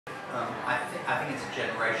I think it's a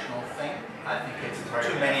generational thing. I think it's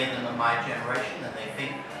too many of them are my generation, and they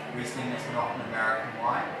think Riesling is not an American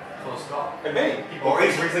wine. Full stop. And many people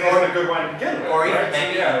think Riesling isn't a good wine to begin with. Or even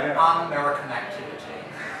maybe an un-American activity.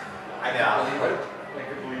 I can believe it. I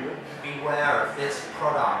can believe it. Beware of this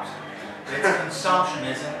product. Its consumption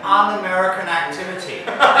is an un-American activity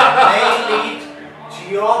and may lead to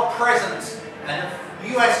your presence in a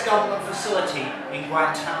US government facility in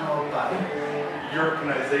Guantanamo Bay.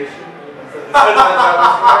 Europeanization? Is that what's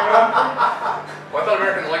going on? Well, I thought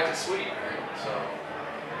Americans liked it sweet, right? So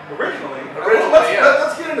Originally, yeah.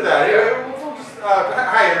 Let's get into that. Yeah. We'll just,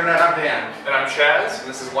 hi, Internet. I'm Dan. And I'm Chaz, and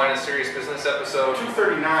this is Wine and Serious Business episode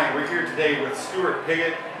 239. We're here today with Stuart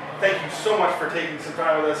Pigott. Thank you so much for taking some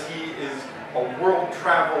time with us. He is a world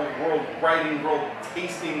travel, world writing, world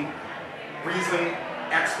tasting Riesling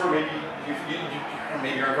expert.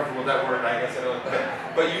 Maybe you're uncomfortable with that word, I guess.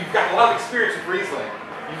 But you've got a lot of experience with Riesling.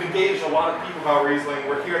 You've engaged a lot of people about Riesling.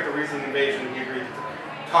 We're here at the Riesling Invasion. He agreed to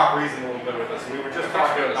talk Riesling a little bit with us. And we were just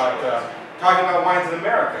talking about wines in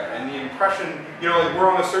America and the impression, like we're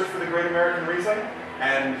on a search for the great American Riesling,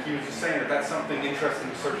 and he was just saying that that's something interesting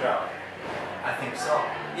to search out. I think so.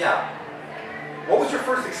 Yeah. What was your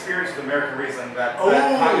first experience with American Riesling that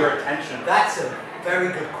caught your attention? That's a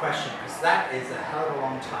very good question, because that is a hell of a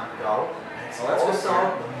long time ago. And it's also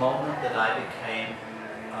the moment that I became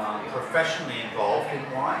professionally involved in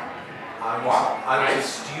wine. I was a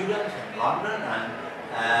student in London, and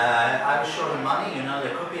I was short of money.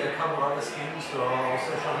 There could be a couple other students who are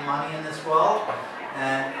also short of money in this world.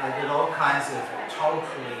 And I did all kinds of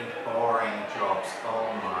totally boring jobs.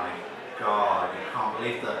 Oh my God, you can't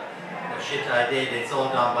believe the shit I did. It's all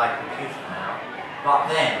done by computer now. But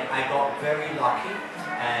then I got very lucky,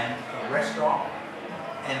 and a restaurant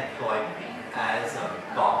employed me as a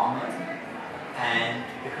barman. And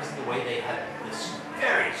because of the way they had this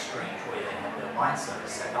very strange way they had their wine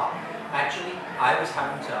service set up, actually I was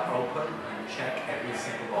having to open and check every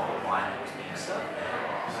single bottle of wine that was being served there.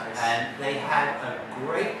 Nice. And they had a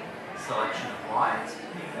great selection of wines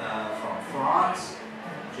from France,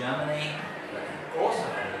 Germany, but they also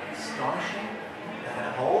had an astonishing, they had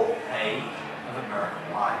a whole page of American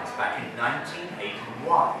wines back in 1981.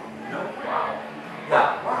 No? Wow.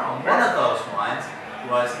 Yeah. Wow. And one of those wines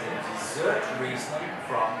was a dessert Riesling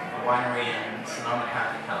from a winery in Sonoma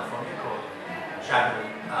County, California called Chateau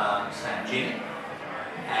San Jimmy.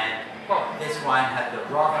 And this wine had the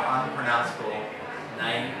rather unpronounceable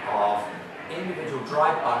name of Individual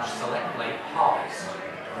Dry Bunch Select Late Harvest,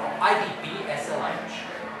 or IDBSLH.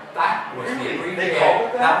 That was the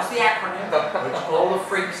abbreviation. That was the acronym, which all the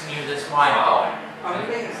freaks knew this wine by.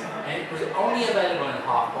 Amazing. And it was only available in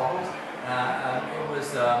half bottles. It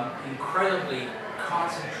was incredibly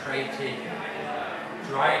concentrated,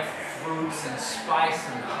 dried fruits and spice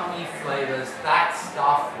and honey flavors. That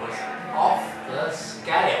stuff was off the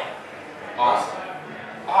scale. Awesome.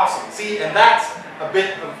 Awesome. See, and that's a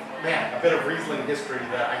bit of Riesling history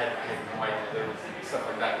that I had no idea there was stuff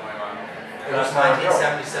like that going on. It was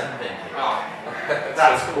 1977 vintage. Oh,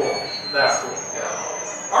 that's cool. That's cool.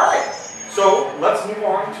 Yeah. All right. So let's move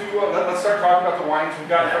on to let's start talking about the wines we've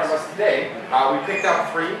got in front of us today. We picked out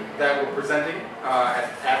three that we're presenting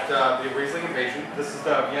at the Riesling Invasion. This is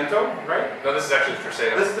the Viento, right? No, this is actually the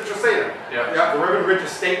Trisaetum. This is the Trisaetum. Yeah. The Ribbon Ridge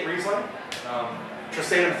Estate Riesling.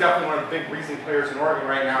 Trisaetum is definitely one of the big Riesling players in Oregon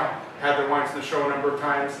right now. Had their wines in the show a number of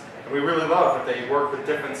times, and we really love that they work with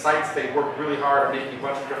different sites. They work really hard on making a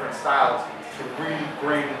bunch of different styles to really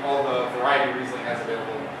bring all the variety Riesling has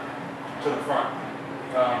available to the front.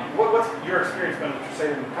 What's your experience been with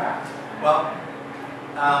Trisaetum in the past? Well,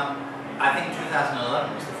 I think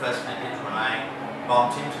 2011 was the first vintage when I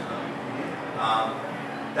bumped into them.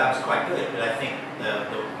 That was quite good, but I think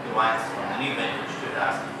the wines from the new vintage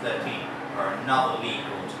 2013 are another league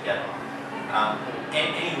altogether.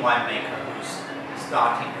 Any winemaker who's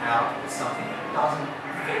starting out with something that doesn't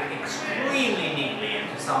fit extremely neatly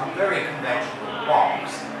into some very conventional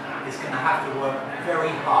box is going to have to work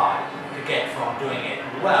very hard to get from doing it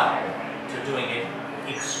well to doing it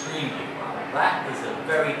extremely well. That is a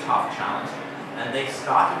very tough challenge, and they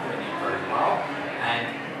started doing it very well and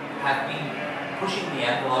have been pushing the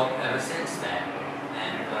envelope ever since then.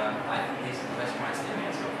 And I think these are the best wines they've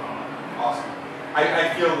made so far. Awesome.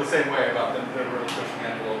 I feel the same way about them. They're really pushing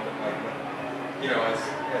the envelope, and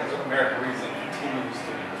as American Riesling continues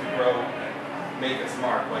to grow and make its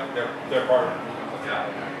mark, they're part of it.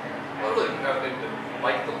 Yeah. Well, really,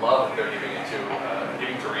 like the love that they're giving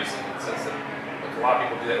to Riesling, in the sense that a lot of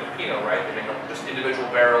people do that with Pinot, right? They make up just individual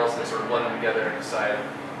barrels, they sort of blend them together and decide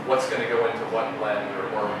what's going to go into what blend or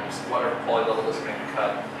what quality level is going to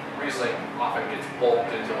cut. Riesling often gets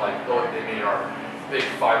bulked into like, oh, they made our big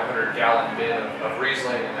 500-gallon bin of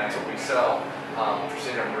Riesling, and that's what we sell.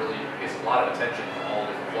 Trisaetum really pays a lot of attention from all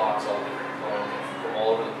different blocks, all different from all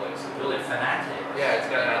over the place. It's Really fanatic. yeah, it's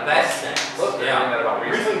got The best things. look, they're doing that about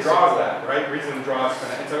Riesling. Riesling draws that, right? Riesling draws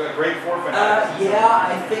fanatic. It's a great for fanatics. Yeah,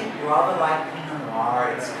 I think rather like Pinot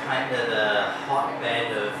Noir, it's kind of a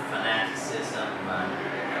hotbed of fanaticism.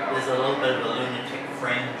 There's a little bit of a lunatic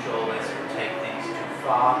fringe always who take things too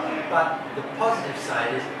far. But the positive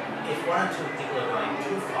side is, if one or two people are going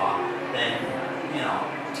too far, then,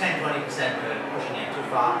 10-20% are pushing it too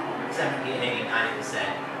far, 70, 80, 90%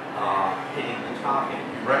 are hitting the target.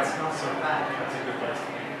 Right. That's not so bad. That's a good place to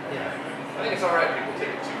be. Yeah. I think it's alright if people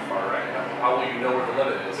take it too far, right? How will you know where the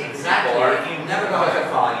limit is? Exactly. People are- If you never go too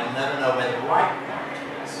far, you'll never know where the right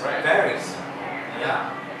point is. Right. Very simple.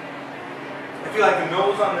 Yeah. I feel like the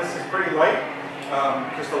nose on this is pretty light.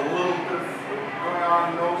 Just a little bit of fruit going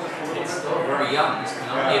on the nose, just a little It's bit. still very young. This can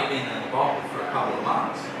only have been in the bottle for a couple of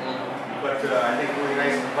months. But I think really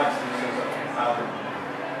nice complexity shows up.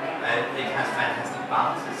 It has fantastic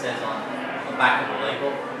balance. It says on the back of the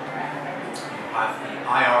label, you have the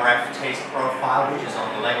IRF taste profile, which is on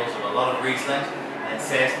the labels of a lot of Riesling, and it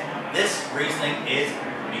says this Riesling is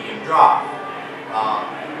medium dry.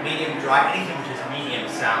 Medium dry, anything which is medium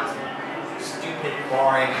sounds stupid,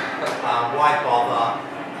 boring, why bother?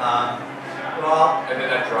 Well, And then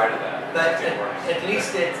that dry to that. but It works. at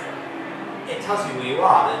least it tells you where you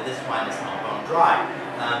are, that this wine is not bone dry.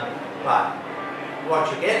 But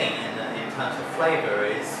what you're getting in terms of flavor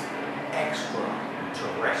is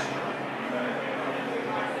extraterrestrial.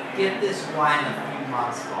 Give this wine a few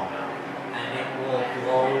months longer and it will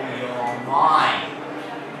blow your mind,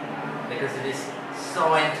 because it is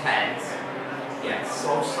so intense, yet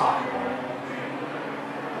so subtle,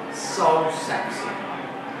 so sexy,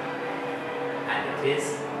 and it is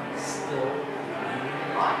still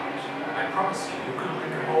really light. I promise you, you can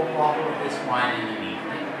drink a whole bottle of this wine in an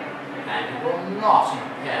evening, and it will not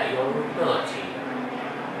impair your ability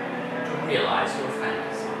to realize your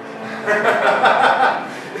fantasies.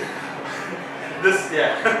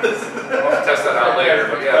 We'll test that out later,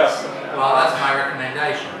 but yes. Well, that's my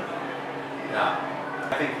recommendation. Yeah.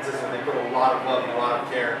 I think it's just that they put a lot of love and a lot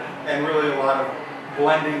of care, and really a lot of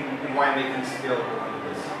blending and winemaking skill into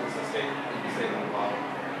this estate on the bottle.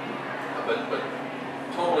 But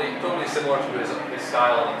totally similar to his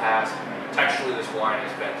style in the past. Texturally, this wine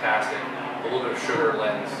is fantastic. A little bit of sugar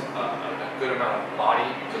lends a good amount of body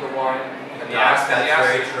to the wine, and the Yes, acid, that's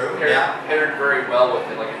very true. paired very well with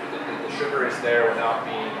it. Like the sugar is there without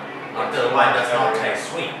being. The wine does not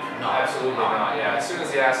taste sweet. No, Absolutely not. Yeah, as soon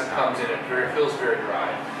as the acid comes in, it feels very dry.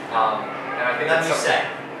 And I think Let that's me something- say,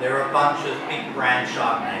 there are a bunch of big brand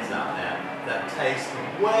Chardonnays out there that taste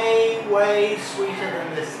way, way sweeter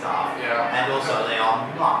than this stuff. Yeah. And also they are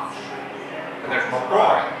much And they're more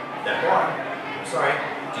dry. boring. They're boring. I'm sorry.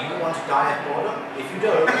 Do you want to die of boredom? If you do,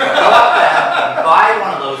 go out there and buy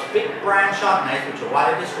one of those big brand Chardonnays which are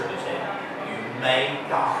widely distributed. You may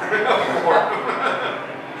die.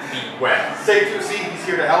 Beware. Safe to see, he's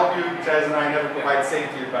here to help you. Chaz and I never provide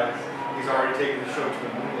safety advice. He's already taken the show to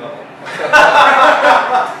a new level.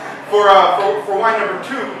 For wine number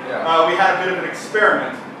 2, we had a bit of an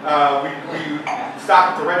experiment. We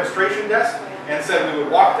stopped at the registration desk and said we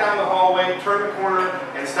would walk down the hallway, turn the corner,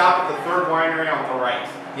 and stop at the third winery on the right.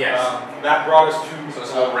 Yes. That brought us to So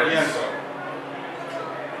it's all rinse. Viento.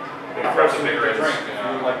 Perhaps a big rinse. Drink, if Yeah.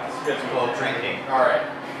 you would like to skip It's called drinking. All right.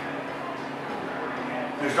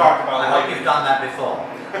 We talked about I hope you've done that before.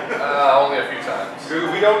 Only a few times.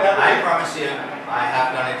 We don't have I any. promise you, I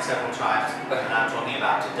have done it several times, and I'm talking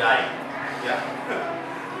about today. Yeah.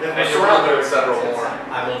 And you'll do it several more.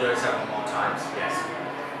 I will do it several more times, yes.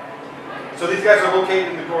 So these guys are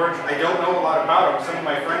located in the gorge. I don't know a lot about them. Some of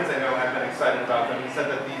my friends I know have been excited about them. He said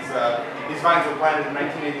that these vines were planted in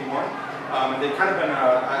 1981, and they've kind of been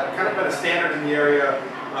a standard in the area.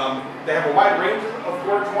 They have a wide range of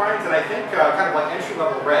gorge wines, and I think kind of like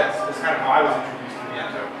entry-level reds is kind of how I was introduced to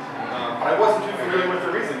Viento. But I wasn't too familiar with the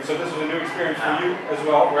Riesling, so this was a new experience for you as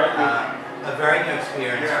well, right? A very new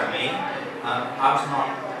experience for me. I was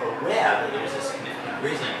not aware that there was a significant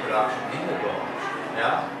Riesling production in the gorge.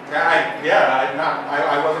 Yeah?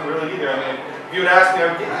 I wasn't really either. I mean, if you would ask me,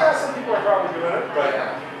 I would get, some people are probably doing it, but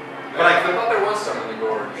But I thought there was some in the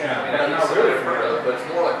gorge. Yeah, I mean, but I not consider really. it for it, but it's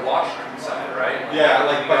more like Washington side, right? yeah,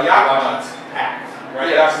 like but Yakimon's packed, right?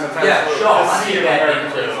 Yes. Yakimon's Yeah, absolutely- sure. the Once sea you of get American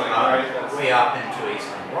into Riesling, right? That's- way up into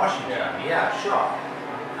eastern Washington, yeah, sure.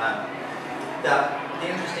 The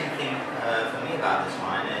interesting thing for me about this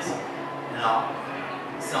wine is,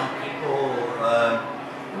 some people,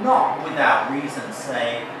 not without reason,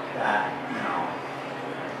 say that,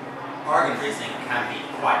 Oregon Riesling can be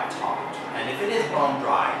quite tart. And if it is bone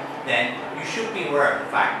dry, then you should be aware of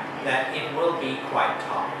the fact that it will be quite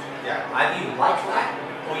tart. Yeah. Either you like that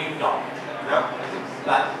or you don't. Yeah.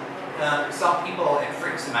 But some people, it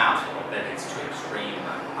freaks them out a little bit, it's too extreme.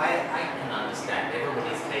 I can understand,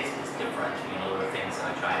 everybody's taste is different. There are things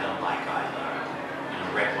which I don't like either.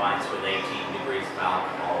 Red wines with 18 degrees of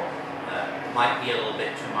alcohol might be a little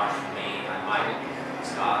bit too much for me. I might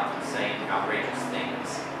start saying outrageous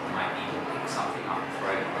things. I might even pick something up and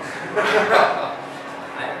throw it across the room.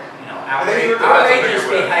 Outrageous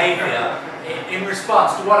behavior in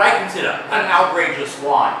response to what I consider an outrageous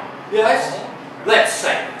wine. Yes? Let's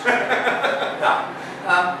say it.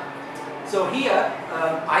 So here,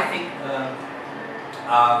 I think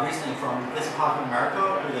Riesling from this part of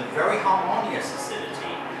America with a very harmonious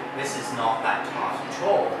acidity. This is not that tart at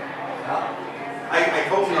all. I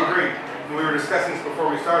totally agree. When we were discussing this before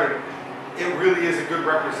we started, it really is a good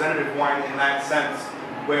representative wine in that sense,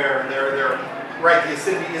 where they're right, the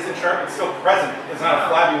acidity isn't sharp, it's still present. It's not a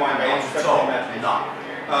flabby wine by any stretch of the imagination.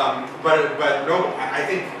 But no, I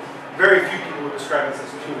think very few people would describe this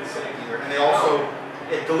as too acidic either. And they also,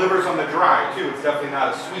 it delivers on the dry too. It's definitely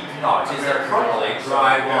not a sweet. No, it is a properly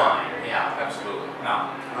dry wine. Yeah, absolutely.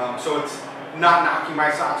 No. So it's not knocking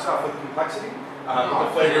my socks off with complexity. The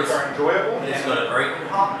flavors are enjoyable. It's got a very good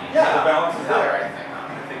harmony. Yeah, the balance is there, I think.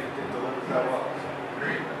 I think it delivers that well.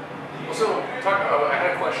 Agreed. Well, so I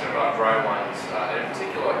had a question about dry wines, in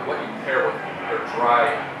particular, what you pair with your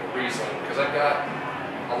dry Riesling, because I've got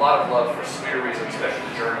a lot of love for sweeter Riesling, especially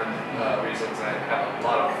German Rieslings, and I have a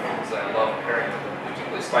lot of foods that I love pairing with,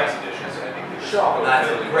 particularly spicy dishes. And I think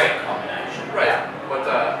that's a great combination. Right. Yeah. But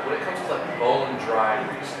when it comes to like bone dry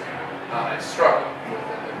Riesling, I struggle with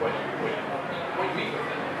it. What do you eat with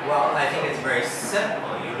it? Well, I think it's very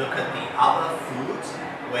simple. You look at the other foods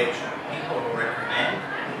which people recommend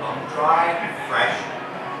bone dry, fresh,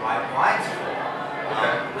 white wines for.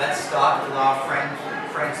 Okay. Let's start with our French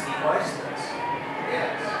sea oysters.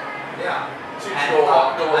 Yes. Yeah. So you and go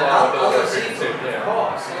along with other those seafood, of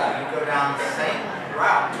course. Yeah, you go down the same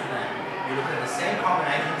route and you look at the same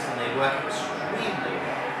combinations and they work extremely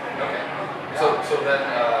well. Okay. Yeah. So then,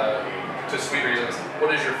 to sweet Rieslings, what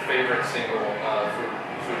is your favorite single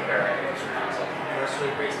food pairing of sweet Riesling?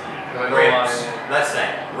 Sweet Riesling. Ribs. Let's say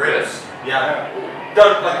ribs. Yeah.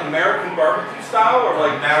 Done like American barbecue style or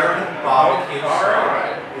like American barbecue style.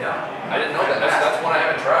 Right. Yeah. I didn't know that. That's one I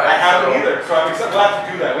haven't tried. I haven't either, so I'm excited. We'll have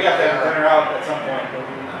to do that. We have to have dinner out at some point.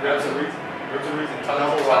 Ribs and Riesling.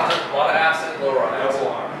 A lot of acid, lower on acid.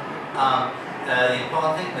 The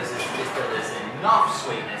important thing is that there's enough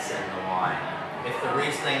sweetness in the wine. If the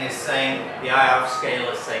Riesling is saying, the IR scale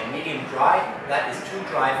is saying medium dry, that is too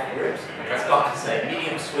dry for ribs. It's got to say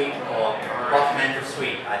medium sweet or bottom end of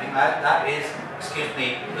sweet. I think that is, excuse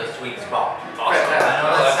me, the sweet spot. Awesome. I know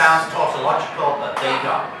that sounds tautological, but there you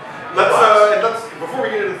go. Let's before we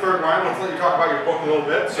get into the third wine, let's let you talk about your book a little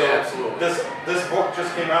bit. So yeah, absolutely. This book just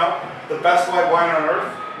came out, The Best White Wine on Earth,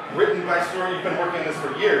 written by Stuart. You've been working on this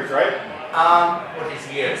for years, right? What is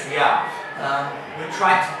years? Yeah. We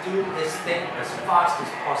tried to do this thing as fast as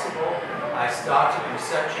possible. I started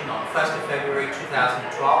researching on 1st of February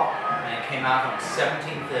 2012 and it came out on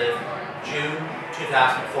 17th of June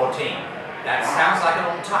 2014. That sounds like a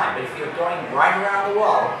long time, but if you're going right around the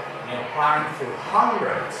world and you're plowing through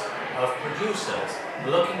hundreds of producers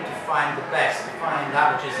looking to find the best, to find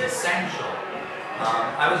that which is essential,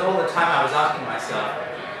 I was asking myself,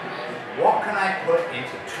 what can I put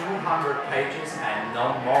into 200 pages and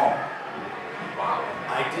no more? Wow.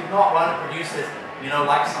 I did not want to produce this,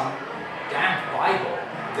 like some damn Bible.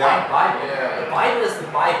 Wine Bible. Yeah. The Bible is the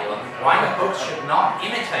Bible, and wine books should not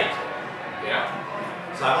imitate it. Yeah.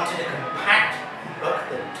 So I wanted a compact book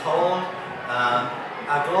that told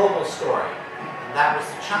a global story. And that was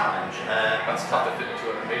the challenge. That's tough to fit in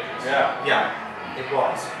 200 pages. Yeah. Yeah, it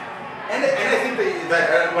was. And I think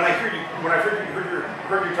that when I heard you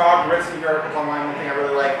talk, read some of your articles online, one thing I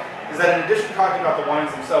really like is that in addition to talking about the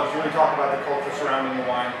wines themselves, you really talk about the culture surrounding the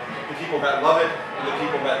wine, the people that love it, and the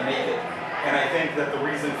people that make it. And I think that the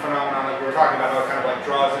Riesling phenomenon that we were talking about, how it kind of like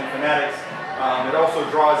draws in fanatics, it also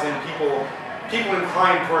draws in people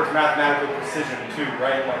inclined towards mathematical precision too,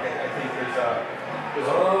 right? Like I think there's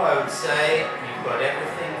I would say you've got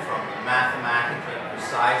everything from the mathematically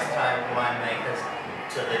precise type of winemakers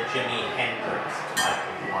to the Jimi Hendrix type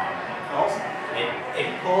of winemakers. awesome. It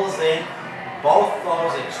pulls in both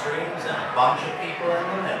those extremes and a bunch of people in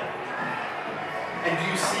the middle. And do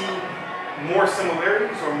you see more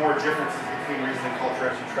similarities or more differences between Riesling culture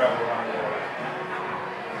as you travel around the world?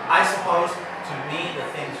 I suppose to to me, the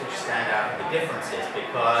things which stand out are the differences,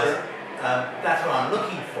 because that's what I'm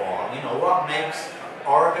looking for. You know, what makes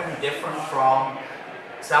Oregon different from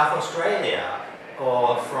South Australia,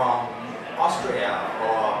 or from Austria,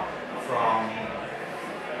 or from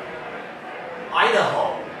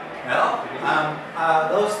Idaho? You know?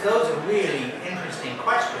 Those are really interesting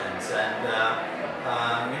questions, and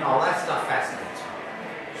you know, all that stuff fascinates me.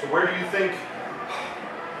 So where do you think,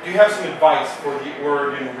 do you have some advice for the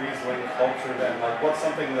Oregon Riesling culture then? Like, what's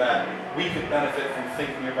something that we could benefit from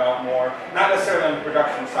thinking about more? Not necessarily on the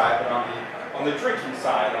production side, but on the drinking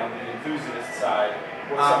side, on the enthusiast side.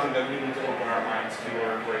 What's something that we need to open our minds to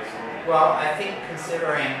or embrace? Well, I think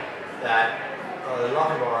considering that a lot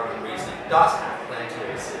of Oregon Riesling does have plenty of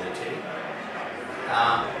acidity,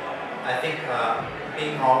 I think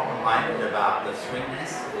being more open-minded about the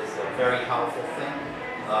sweetness is a very helpful thing.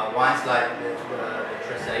 Wines like the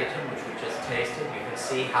Trisaetum, which we just tasted, you can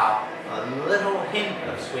see how a little hint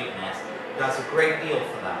of sweetness does a great deal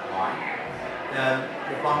for that wine.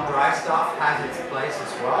 The long dry stuff has its place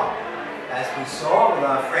as well. As we saw with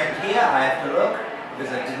our friend here, I have to look,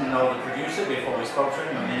 because I didn't know the producer before we spoke to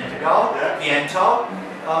him a minute ago, Viento.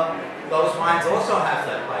 Those wines also have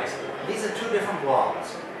their place. These are two different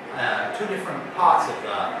worlds, two different parts of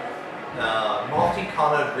the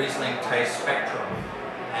multicolored Riesling taste spectrum.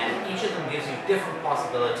 And each of them gives you different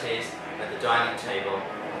possibilities at the dining table,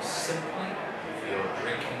 simply for your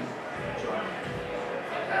drinking enjoyment.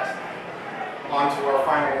 Fantastic. On to our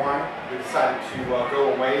final wine. We decided to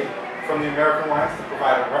go away from the American wines to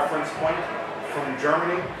provide a reference point from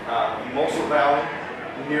Germany, the Mosel Valley,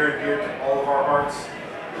 near and dear to all of our hearts,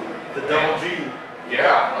 the Double G.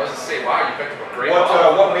 Yeah, I was just saying, wow, you picked up a great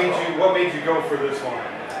what made you go for this one?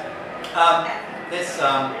 This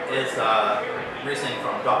is Riesling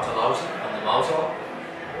from Dr. Lozen on the Mosel.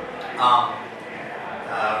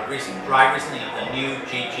 Dry Riesling of the new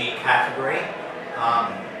GG category.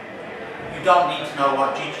 You don't need to know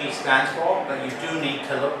what GG stands for, but you do need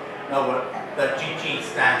to know what the GG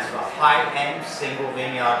stands for. High-end single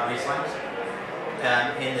vineyard Rieslings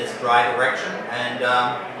in this dry direction. And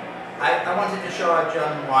I wanted to show a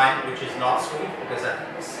German wine which is not sweet, because I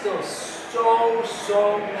think there's still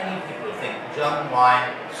so many people who think German wine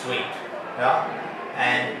sweet. Yeah?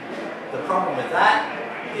 And the problem with that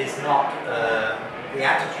is not the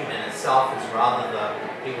attitude in itself, is rather the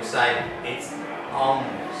people say it's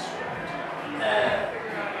almost sweet. That's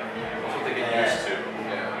what they get used to.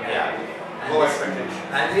 Yeah. Low expectations.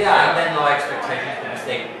 And then low expectations, because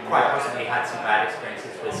they quite possibly had some bad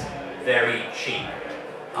experiences with very cheap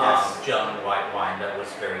German white wine that was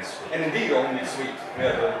very sweet. And indeed, only sweet.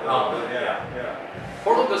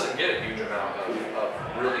 Portland doesn't get a huge amount of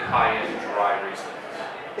really high-end dry Riesling.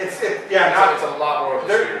 It's a lot more of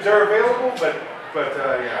the sweeter. They're available, but You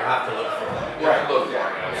have to look for them. You have to look for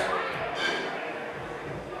them, absolutely.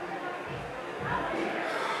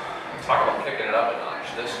 Talk about picking it up a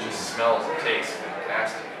notch. This just smells and tastes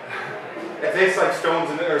fantastic. It tastes like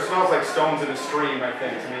stones or smells like stones in a stream, I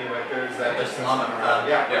think, to me. Like there's that. Just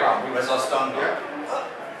probably. Where's our stone?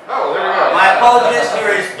 Oh, there we go. My apologies,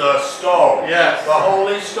 here is the stone. Yes. The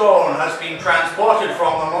holy stone has been transported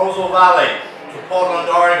from the Mosel Valley to Portland,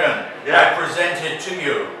 Oregon. I present it to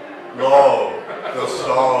you. Lo, the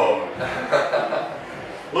stone.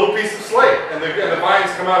 Little piece of slate, and the vines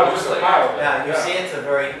come out of just a pile. Yeah, you see it's a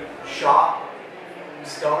very sharp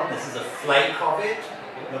stone. This is a flake of it.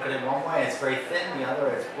 Look at it one way, it's very thin, the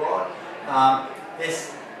other is broad.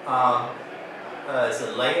 This is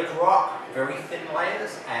a layered rock, very thin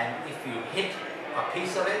layers, and if you hit a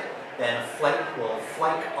piece of it, then a flake will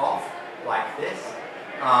flake off like this.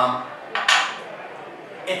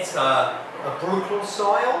 It's a brutal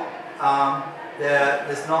soil.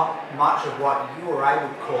 There's not much of what you or I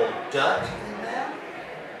would call dirt in there.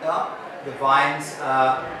 The vines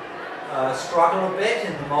struggle a bit.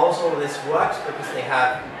 In the Mosel this works because they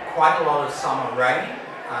have quite a lot of summer rain.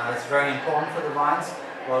 It's very important for the vines.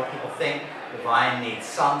 A lot of people think the vine needs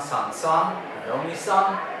sun, and only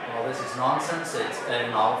sun. Well, this is nonsense.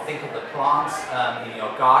 Think of the plants in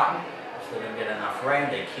your garden. If they don't get enough rain,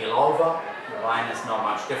 they keel over. The vine is not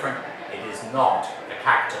much different. It is not a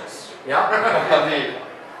cactus. Yeah? Indeed.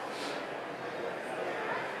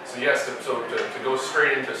 So yes, to go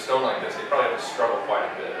straight into stone like this, they probably have to struggle quite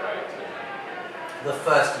a bit, right? The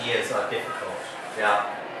first years are difficult.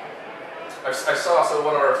 Yeah. I saw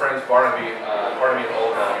one of our friends, Barnaby and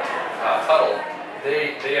Olga Tuttle,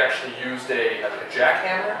 they actually used a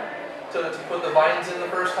jackhammer to put the vines in the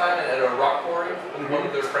first time at a rock quarry in one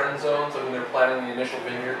of their friend zones when they were planting the initial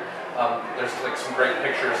vineyard. There's like some great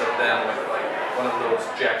pictures of them with like one of those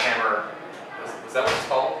jackhammer, the Is that what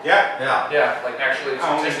it's called? Yeah. Yeah. Yeah, like actually it's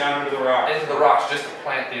Only just down into the rocks. into the rocks just to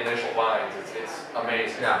plant the initial vines. It's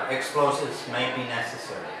amazing. Yeah, explosives may be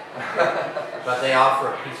necessary, but they are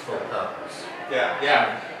for a peaceful purpose. Yeah,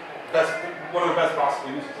 yeah. That's one of the best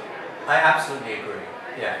possible uses of it. I absolutely agree.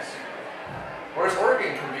 Yes. Whereas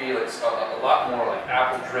Oregon can be like a lot more like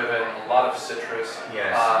apple driven, a lot of citrus.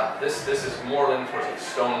 Yes. This is more leaning towards like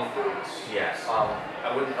stone fruits. Yes.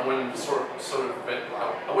 I wouldn't sort of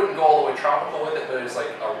I wouldn't go all the way tropical with it, but it's like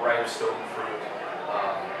a ripe stone fruit.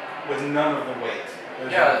 With none of the weight.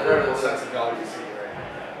 There's Yeah, an incredible sense of delicacy,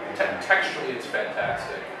 right? Texturally, it's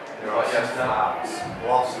fantastic. There are some yes, flowers,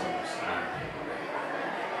 blossoms.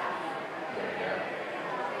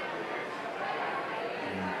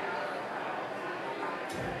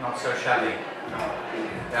 Not so shabby. No.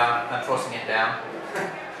 Yeah, I'm forcing it down.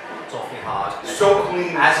 It's awfully hard. So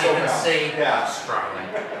clean. As you so can balanced. see, Yeah. I'm struggling.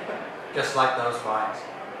 Just like those wines.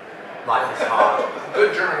 Life is hard.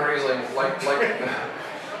 Good German Riesling, like Drinking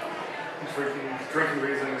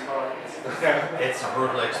Riesling is hard. Yeah. It's a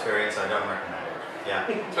brutal experience. I don't recommend it. Yeah.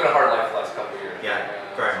 it's been a hard life the last couple of years. Yeah,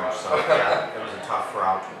 very much so. Yeah, it was a tough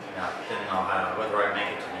route. Yeah, didn't know whether I'd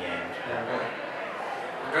make it to the end.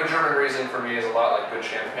 Good German Riesling for me is a lot like good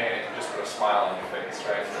champagne. It can just put a smile on your face,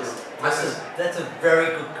 right? That's a very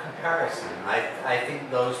good comparison. I think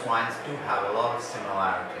those wines do have a lot of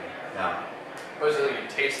similarity. Yeah. Mostly you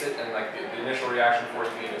taste it and like the initial reaction before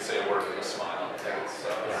you can even say a word is a smile. It's,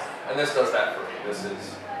 and this does that for me. This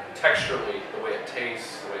is texturally, the way it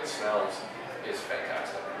tastes, the way it smells is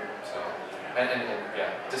fantastic. So, and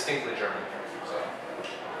yeah, distinctly German. So.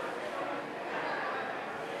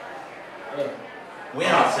 We're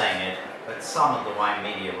not saying it, but some of the wine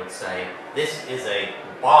media would say this is a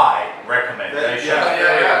buy recommendation.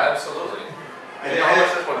 Yeah, absolutely. And how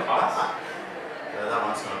much this one costs? That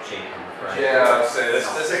one's not cheap, I'm afraid. Yeah, I would say this.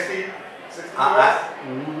 60? 60 I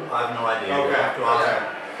have no idea. Okay. You'll have to ask them.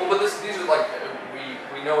 Well, but these are like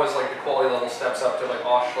we know as like the quality level steps up to like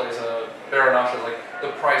Auschlese, Baronache, like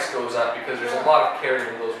the price goes up because there's a lot of care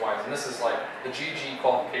in those wines, and this is like the GG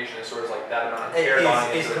qualification is sort of like that amount of care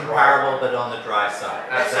gone It's into the comparable, but on the dry side.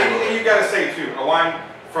 And you got to say too, a wine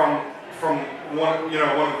from one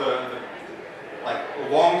of the like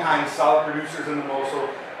longtime solid producers in the Mosul,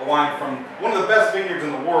 a wine from one of the best vineyards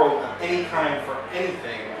in the world of any kind for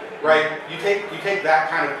anything, right? You take that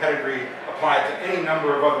kind of pedigree, apply it to any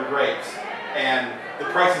number of other grapes, and the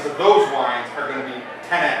prices of those wines are going to be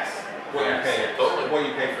 10x what you pay. Totally. What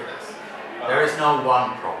you pay for this. There is no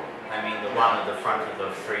one problem. I mean, the one at the front of the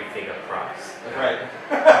three-figure price. Right.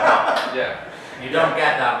 Yeah. You don't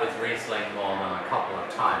get that with Riesling more than a couple of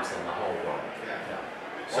times in the whole world.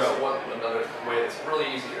 So another way that's really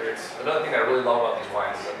easy, or it's another thing that I really love about these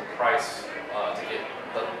wines is that the price to get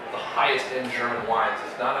the highest end German wines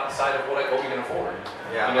is not outside of what we can afford.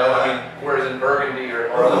 Yeah. You know, I mean, whereas in Burgundy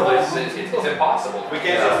or other places, it's impossible. We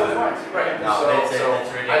can't get those wines. Right. No, so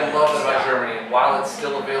it's ridiculous. I love that about Germany, and while it's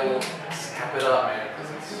still available, step it up, man,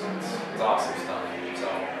 because it's awesome stuff.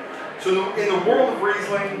 So in the world of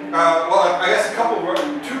Riesling, well, I guess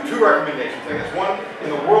two recommendations. I guess one, in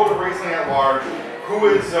the world of Riesling at large, who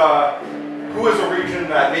is a region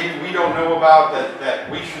that maybe we don't know about that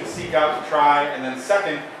we should seek out to try, and then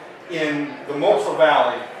second, in the Mosul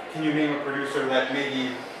Valley, can you name a producer that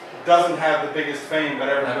maybe doesn't have the biggest fame, but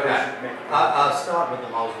everybody should make? I'll start with the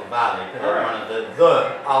Mosul Valley, because it's one of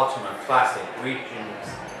the ultimate classic regions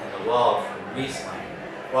in the world for Riesling.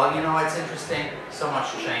 Well, you know, it's interesting, so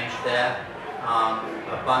much changed there.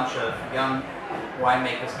 A bunch of young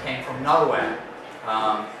winemakers came from nowhere.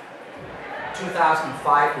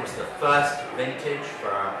 2005 was the first vintage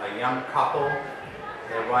for a young couple.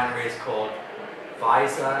 Their winery is called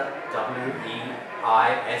Weiser, W-E-I-S-E-R,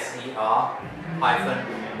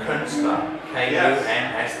 Künstler,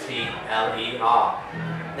 K-U-N-S-T-L-E-R.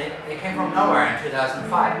 They came from nowhere in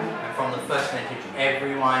 2005, and from the first vintage,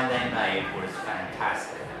 every wine they made was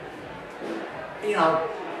fantastic. You know,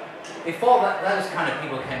 before those kind of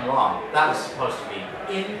people came along, that was supposed to be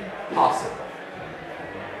impossible.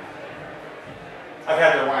 I've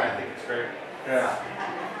had their wine, I think it's great. Yeah.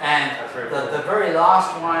 And the very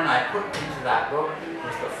last wine I put into that book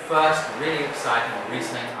was the first really exciting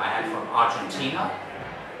Riesling I had from Argentina.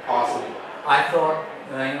 Awesome. I thought,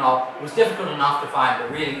 you know, it was difficult enough to find a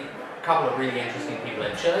couple of really interesting people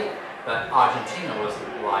in Chile, but Argentina was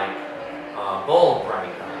like a ball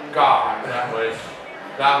breaker. God, that was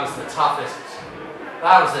the toughest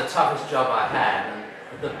job I had. And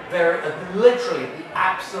literally the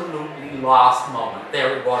absolutely last moment,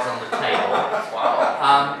 there it was on the table.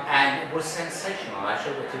 Wow. And it was sensational. I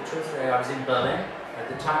showed it to 2 or 3. I was in Berlin, At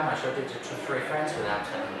the time, I showed it to 2 or 3 friends without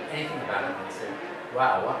telling them anything about it, and they said,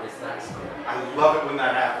 "Wow, what is that story?" I love it when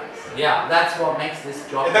that happens. Yeah, that's what makes this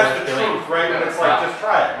job And that's worth the doing. truth, right? When it's like, just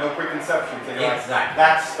try it, no preconceptions. And you're Exactly. like,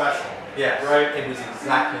 that's special. Yes, Right? it was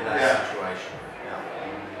exactly that Yeah. situation. Yeah.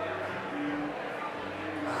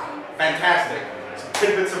 Fantastic. Some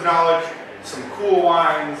tidbits of knowledge, some cool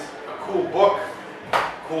wines, a cool book,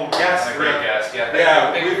 cool guest. And a great guest. Yeah.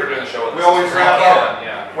 Thank you for doing the show with us. We always wrap up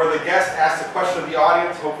Yeah. where the guest asks a question of the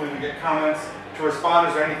audience. Hopefully we get comments to respond.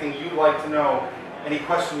 Is there anything you'd like to know? Any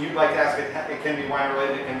question you'd like to ask? It can be wine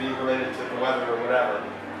related, it can be related to the weather or whatever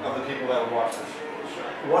of the people that would watch this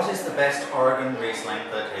show. What is the best Oregon Riesling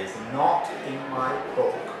that is not in my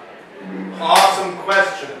book? Awesome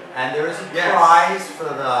question. And there is a Yes. prize for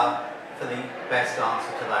the best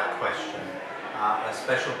answer to that question. A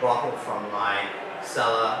special bottle from my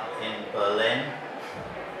cellar in Berlin.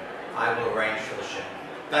 I will arrange for the ship.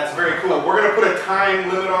 That's very cool. We're going to put a time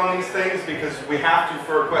limit on these things because we have to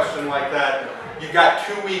for a question like that. You've got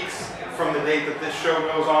 2 weeks from the date that this show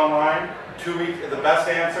goes online. 2 weeks, the best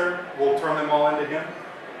answer, we'll turn them all into him.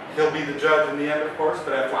 He'll be the judge in the end, of course,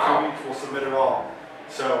 but after 2 weeks, we'll submit it all.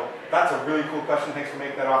 So that's a really cool question. Thanks for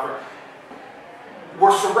making that offer.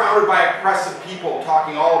 We're surrounded by a press of people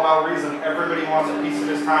talking all about Riesling. Everybody wants a piece of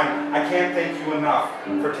his time. I can't thank you enough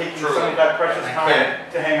for taking some of that precious time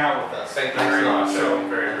to hang out with us. Thank you very much. So,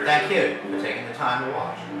 very Thank you for taking the time to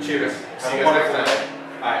watch. Cheers. See you guys next time.